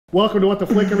Welcome to What the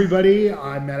Flick, everybody.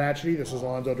 I'm Matt Atchity. This is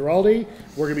Alonso Duralde.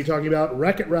 We're going to be talking about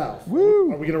Wreck-It Ralph.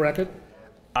 Woo! Are we going to wreck it?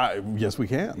 Yes, we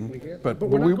can. We can. But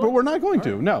we're not going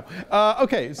to, no.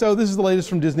 Okay, so this is the latest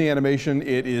from Disney Animation.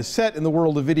 It is set in the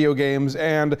world of video games,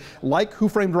 and like Who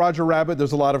Framed Roger Rabbit,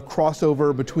 there's a lot of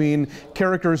crossover between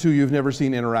characters who you've never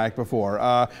seen interact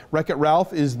before. Wreck-It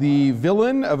Ralph is the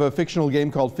villain of a fictional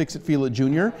game called Fix-It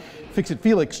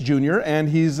Felix Jr., and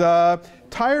he's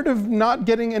tired of not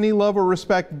getting any love or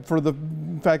respect for the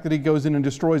fact that he goes in and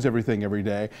destroys everything every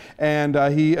day. And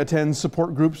he attends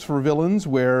support groups for villains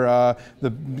where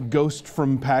the ghost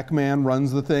from Pac-Man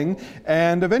runs the thing,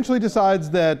 and eventually decides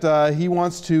that he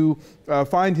wants to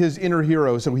find his inner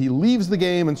hero. So he leaves the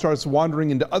game and starts wandering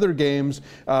into other games,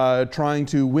 trying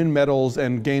to win medals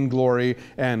and gain glory,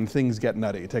 and things get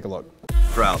nutty. Take a look.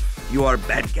 Ralph, you are a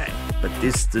bad guy, but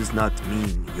this does not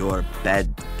mean you're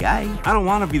bad guy. I don't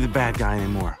want to be the bad guy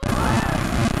anymore.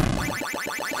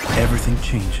 Everything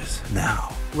changes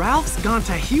now. Ralph's gone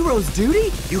to hero's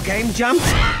duty? You game jumped?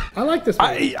 I like this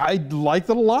movie. I liked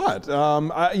it a lot.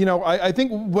 I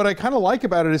think what I kind of like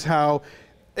about it is how,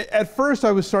 at first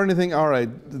I was starting to think, all right,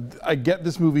 I get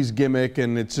this movie's gimmick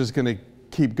and it's just going to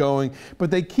keep going, but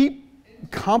they keep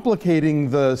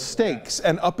complicating the stakes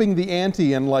and upping the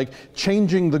ante and like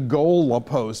changing the goal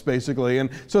post basically, and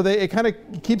so it kind of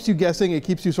keeps you guessing. It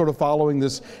keeps you sort of following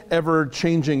this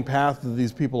ever-changing path that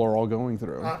these people are all going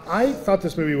through. I thought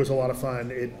this movie was a lot of fun.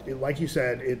 It like you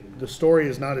said, the story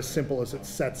is not as simple as it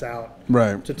sets out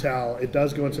to tell. It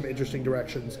does go in some interesting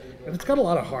directions, and it's got a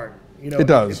lot of heart. You know, it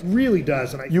does. It really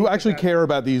does. And you actually care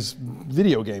about these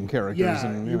video game characters. Yeah,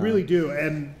 and, you really do.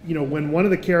 And you know, when one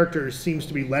of the characters seems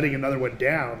to be letting another one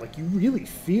down, like you really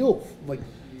feel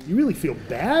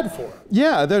bad for him.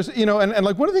 Yeah, there's, and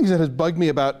like one of the things that has bugged me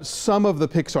about some of the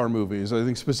Pixar movies, I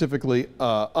think specifically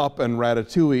Up and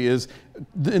Ratatouille, is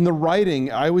in the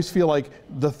writing, I always feel like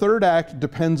the third act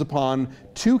depends upon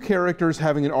two characters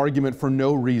having an argument for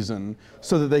no reason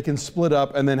so that they can split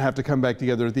up and then have to come back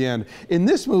together at the end. In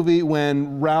this movie,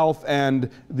 when Ralph and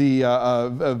the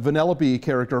Vanellope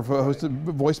character,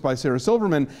 voiced by Sarah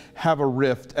Silverman, have a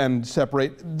rift and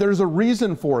separate, there's a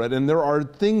reason for it, and there are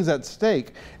things at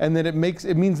stake, and then it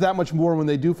means that much more when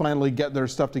they do finally get their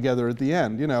stuff together at the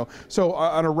end, So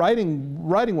on a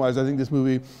writing-wise, I think this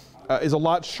movie is a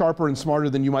lot sharper and smarter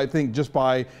than you might think just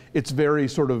by its very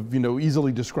sort of,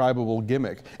 easily describable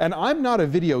gimmick. And I'm not a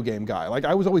video game guy. Like,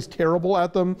 I was always terrible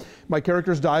at them. My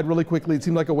characters died really quickly. It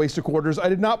seemed like a waste of quarters. I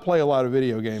did not play a lot of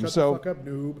video games. Shut the fuck up,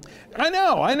 noob. I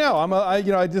know.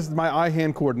 My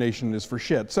eye-hand coordination is for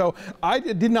shit. So I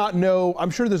did not know. I'm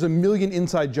sure there's a million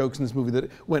inside jokes in this movie that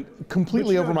went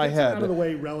completely over my head. Out of the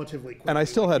way relatively quickly. And I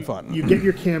still had fun. You get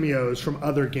your cameos from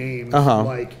other games,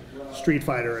 like Street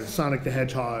Fighter and Sonic the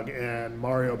Hedgehog and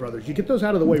Mario Brothers. You get those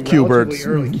out of the way relatively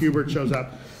early. Q*bert shows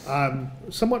up.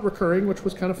 Somewhat recurring, which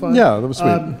was kind of fun. Yeah, that was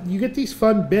sweet. You get these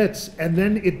fun bits, and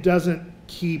then it doesn't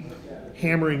keep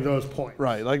hammering those points.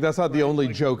 Right, like that's not the only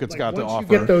joke it's got to offer. Once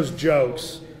you get those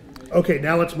jokes, okay,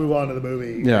 now let's move on to the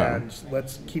movie and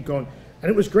let's keep going. And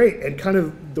it was great, and kind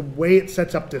of the way it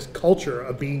sets up this culture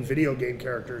of being video game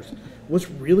characters was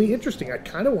really interesting. I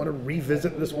kind of want to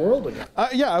revisit this world again.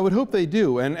 Yeah, I would hope they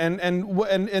do. And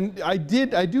I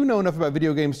do know enough about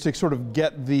video games to sort of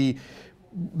get the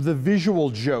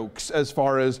visual jokes as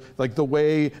far as like the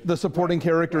way the supporting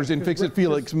characters in Fix-It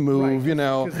Felix move,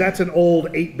 Because that's an old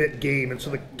 8-bit game, and so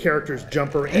the characters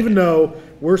jump around, even though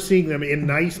we're seeing them in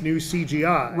nice new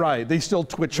CGI. Right, they still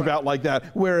twitch about like that.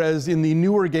 Whereas in the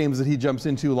newer games that he jumps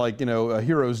into, like,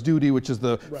 Hero's Duty, which is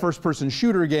the first-person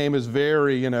shooter game, is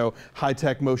very,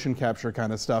 high-tech motion capture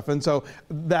kind of stuff. And so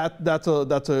that's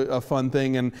a fun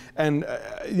thing. And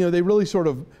they really sort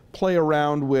of play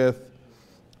around with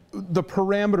the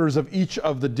parameters of each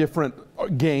of the different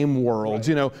game worlds.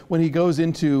 When he goes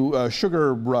into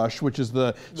Sugar Rush, which is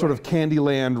the sort of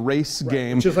Candyland race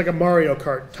game, which is like a Mario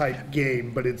Kart type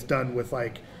game, but it's done with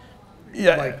like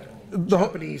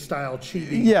Japanese style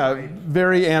cheating. Yeah,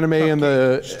 very anime and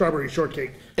the strawberry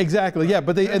shortcake. Exactly. Yeah,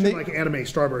 but they like anime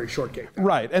strawberry shortcake.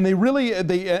 Right, and they really and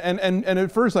at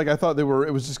first, like, I thought it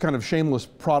was just kind of shameless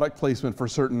product placement for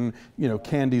certain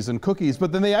candies and cookies,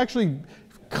 but then they actually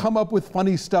come up with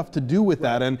funny stuff to do with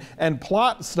that and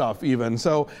plot stuff even.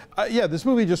 So yeah, this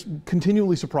movie just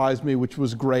continually surprised me, which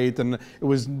was great, and it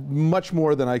was much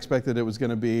more than I expected it was going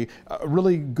to be. A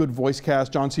really good voice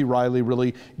cast. John C. Reilly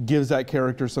really gives that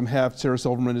character some heft. Sarah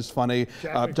Silverman is funny.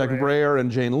 Jack McBrayer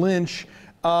and Jane Lynch.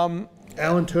 Alan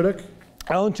Tudyk.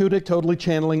 Alan Tudyk totally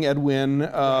channeling Ed Wynn.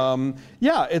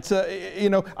 Yeah, it's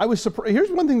I was surprised.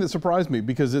 Here's one thing that surprised me,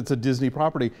 because it's a Disney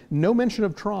property. No mention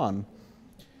of Tron.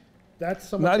 That's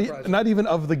somewhat surprising. Not even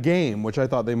of the game, which I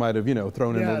thought they might have,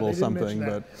 thrown in a little something.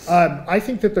 But I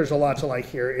think that there's a lot to like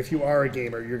here. If you are a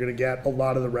gamer, you're going to get a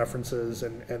lot of the references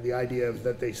and the idea of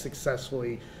that they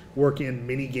successfully work in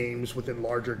mini games within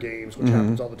larger games, which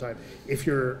happens all the time. If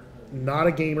you're not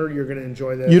a gamer, you're going to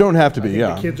enjoy this. You don't have to be.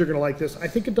 The kids are going to like this. I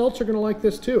think adults are going to like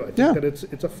this too. I think that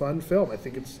it's a fun film. I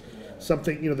think it's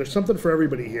something, there's something for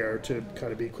everybody here, to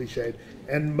kind of be cliched.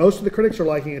 And most of the critics are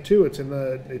liking it too. It's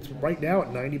right now at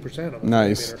 90% on the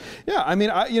Nice. Yeah, I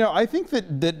mean, I think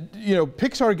that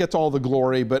Pixar gets all the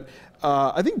glory, but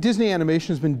I think Disney Animation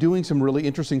has been doing some really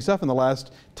interesting stuff in the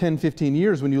last 10, 15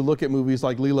 years. When you look at movies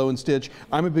like Lilo and Stitch,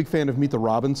 I'm a big fan of Meet the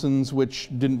Robinsons, which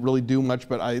didn't really do much,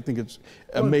 but I think it's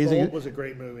amazing. Bolt was a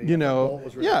great movie. Bolt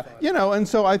was really fun. And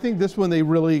so I think this one they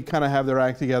really kind of have their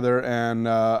act together, and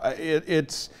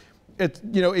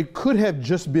it could have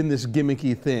just been this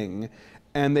gimmicky thing,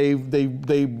 and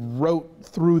they wrote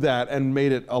through that and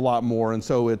made it a lot more. And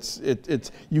so it's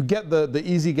you get the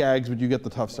easy gags, but you get the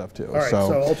tough stuff too. All right.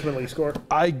 So ultimately, score?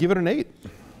 I give it an 8.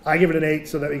 I give it an 8.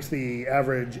 So that makes the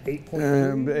average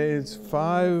 8.3. It's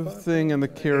 5 thing and the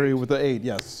carry with the 8.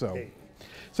 Yes.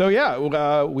 So yeah,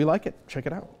 we like it. Check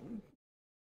it out.